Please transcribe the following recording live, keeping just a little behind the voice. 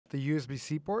the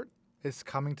USB-C port is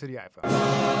coming to the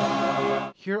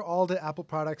iPhone. Here are all the Apple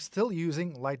products still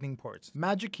using Lightning ports.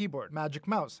 Magic Keyboard, Magic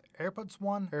Mouse, AirPods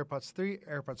 1, AirPods 3,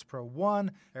 AirPods Pro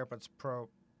 1, AirPods Pro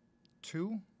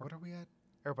 2, what are we at?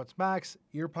 AirPods Max,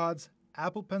 EarPods,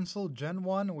 Apple Pencil Gen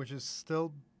 1, which is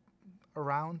still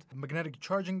around, magnetic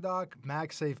charging dock,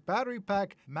 MagSafe battery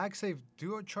pack, MagSafe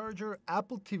Duo charger,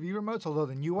 Apple TV remotes, although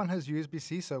the new one has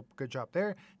USB-C, so good job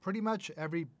there. Pretty much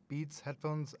every Beats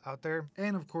headphones out there,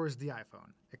 and of course the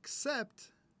iPhone,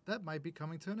 except that might be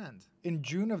coming to an end. In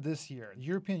June of this year,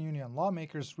 European Union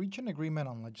lawmakers reached an agreement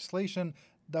on legislation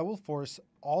that will force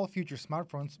all future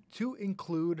smartphones to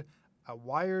include a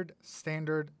wired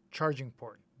standard charging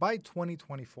port by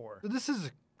 2024. So this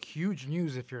is huge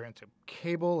news if you're into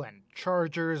cable and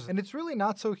chargers, and it's really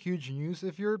not so huge news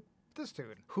if you're this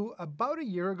dude, who about a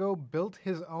year ago built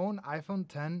his own iPhone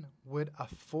X with a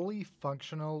fully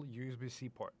functional USB-C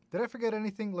port. Did I forget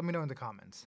anything? Let me know in the comments.